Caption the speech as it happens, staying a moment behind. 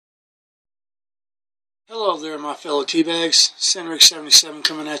Hello there, my fellow teabags. Xenix77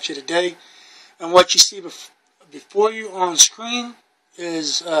 coming at you today. And what you see before you on screen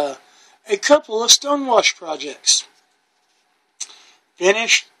is a couple of Stonewash projects.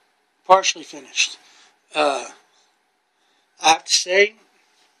 Finished, partially finished. I have to say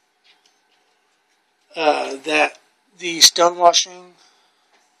that the stonewashing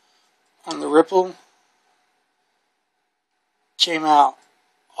on the Ripple came out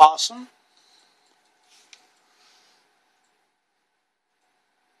awesome.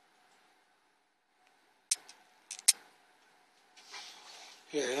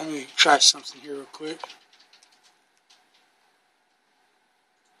 Here, let me try something here real quick.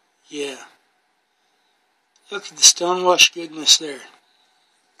 Yeah. Look at the stonewash goodness there.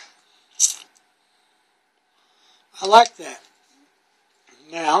 I like that.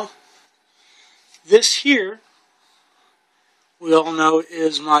 Now, this here, we all know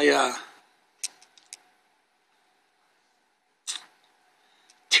is my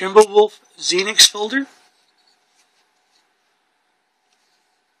Timberwolf Xenix folder.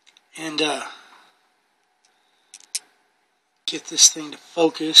 And get this thing to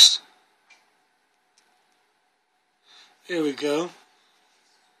focus. There we go.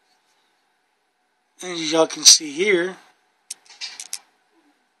 And as y'all can see here,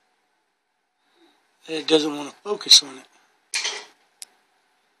 it doesn't want to focus on it.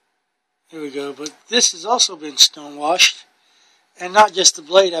 There we go. But this has also been stonewashed. And not just the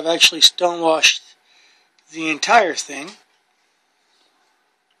blade, I've actually stonewashed the entire thing.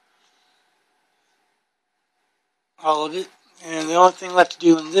 All of it. And the only thing left to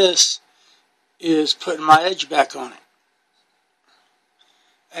do in this is putting my edge back on it.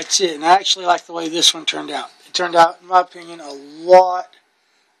 That's it. And I actually like the way this one turned out. It turned out, in my opinion, a lot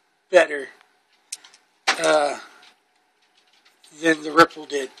better than the Ripple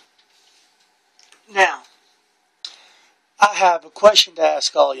did. Now, I have a question to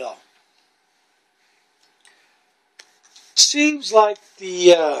ask all y'all. Seems like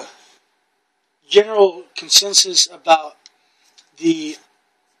the general consensus about the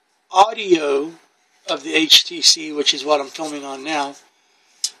audio of the HTC, which is what I'm filming on now,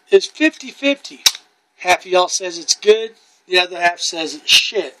 is 50-50. Half of y'all says it's good, the other half says it's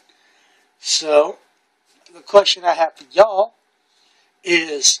shit. So, the question I have for y'all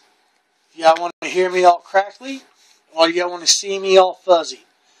is, y'all want to hear me all crackly, or y'all want to see me all fuzzy?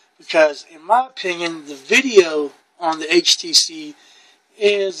 Because, in my opinion, the video on the HTC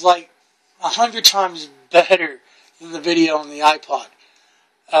is like 100 times better than the video on the iPod.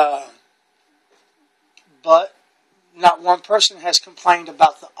 But not one person has complained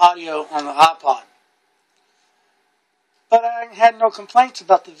about the audio on the iPod. But I had no complaints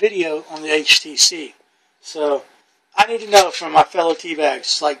about the video on the HTC. So, I need to know from my fellow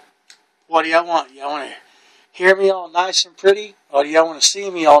teabags, like, what do y'all want? Y'all want to hear me all nice and pretty? Or do y'all want to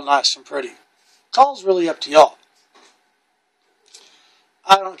see me all nice and pretty? Call's really up to y'all.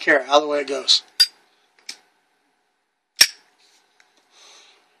 I don't care either way it goes.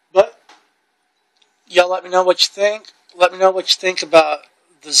 But y'all let me know what you think. Let me know what you think about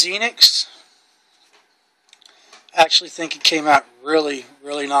the Xenix. I actually think it came out really,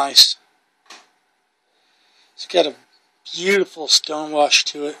 really nice. It's got a beautiful stonewash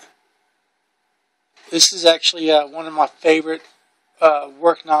to it. This is actually one of my favorite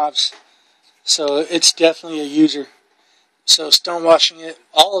work knives. So it's definitely a user. So stonewashing it,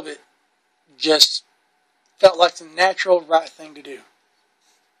 all of it, just felt like the natural right thing to do.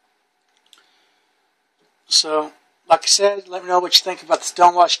 So, like I said, let me know what you think about the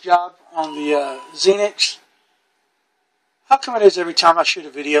stonewash job on the Xenix. How come it is every time I shoot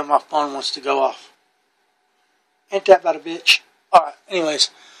a video, my phone wants to go off? Ain't that about a bitch? Alright, anyways.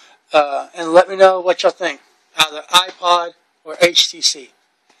 And let me know what y'all think. Either iPod or HTC.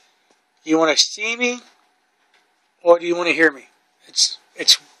 You want to see me? Or do you want to hear me? It's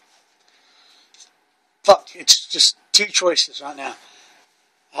just two choices right now.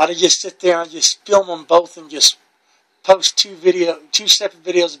 I ought to just sit there and just film them both and just post two separate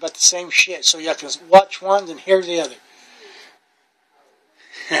videos about the same shit so y'all can watch one and hear the other.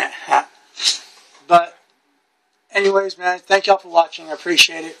 But anyways, man, thank y'all for watching. I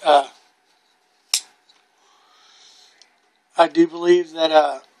appreciate it. I do believe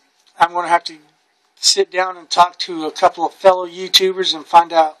that I'm going to have to sit down and talk to a couple of fellow YouTubers and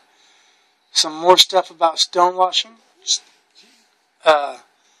find out some more stuff about stonewashing.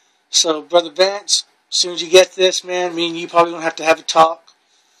 So, Brother Vance, as soon as you get this, man, me and you probably going to have a talk.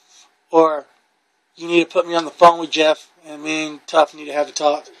 Or you need to put me on the phone with Jeff, and me and Tuff need to have a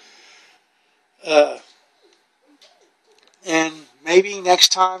talk. And maybe next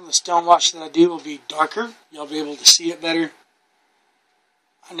time the stonewash that I do will be darker. You'll be able to see it better.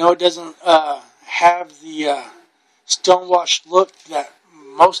 I know it doesn't have the stonewash look that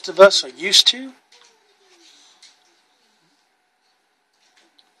most of us are used to.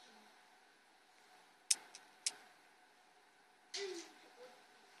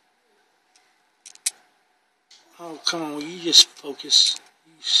 Oh, come on, will you just focus?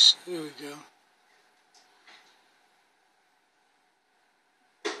 There we go.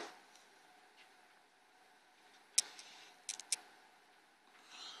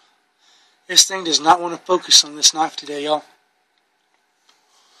 This thing does not want to focus on this knife today, y'all.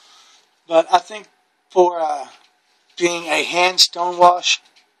 But I think for being a hand stonewash,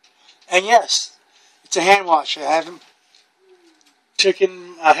 and yes, it's a hand wash. I have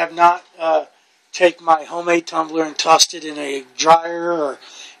not take my homemade tumbler and tossed it in a dryer or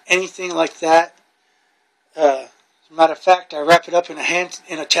anything like that. As a matter of fact, I wrap it up in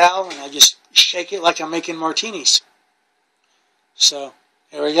a towel and I just shake it like I'm making martinis. So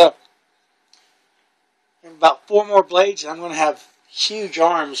there we go. And about 4 more blades, and I'm going to have huge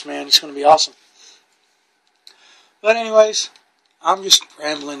arms, man. It's going to be awesome. But anyways, I'm just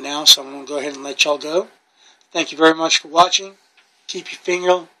rambling now, so I'm going to go ahead and let y'all go. Thank you very much for watching. Keep your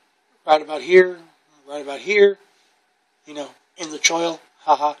finger right about here, you know, in the choil.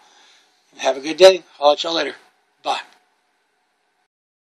 Haha. And have a good day. I'll let y'all later. Bye.